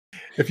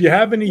If you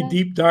have any Yeah.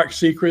 deep, dark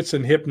secrets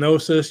in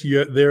hypnosis,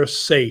 they're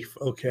safe,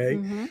 okay?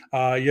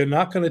 Mhm. You're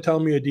not going to tell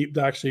me a deep,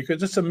 dark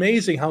secret. It's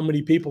amazing how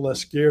many people are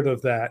scared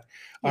of that.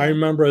 I Yeah.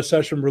 remember a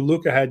session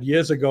Raluca had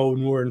years ago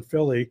when we were in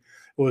Philly.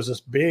 It was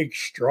this big,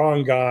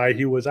 strong guy.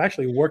 He was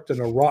actually worked in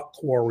a rock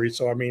quarry.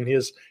 So, I mean,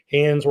 his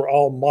hands were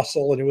all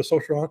muscle and he was so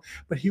strong,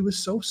 but he was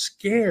so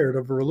scared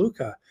of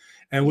Raluca.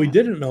 And we Yeah.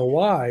 didn't know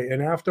why.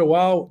 And after a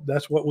while,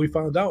 that's what we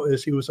found out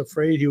is he was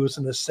afraid he was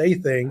going to say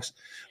things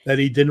that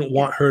he didn't Yeah.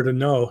 want her to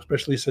know,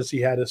 especially since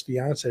he had his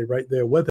fiance right there with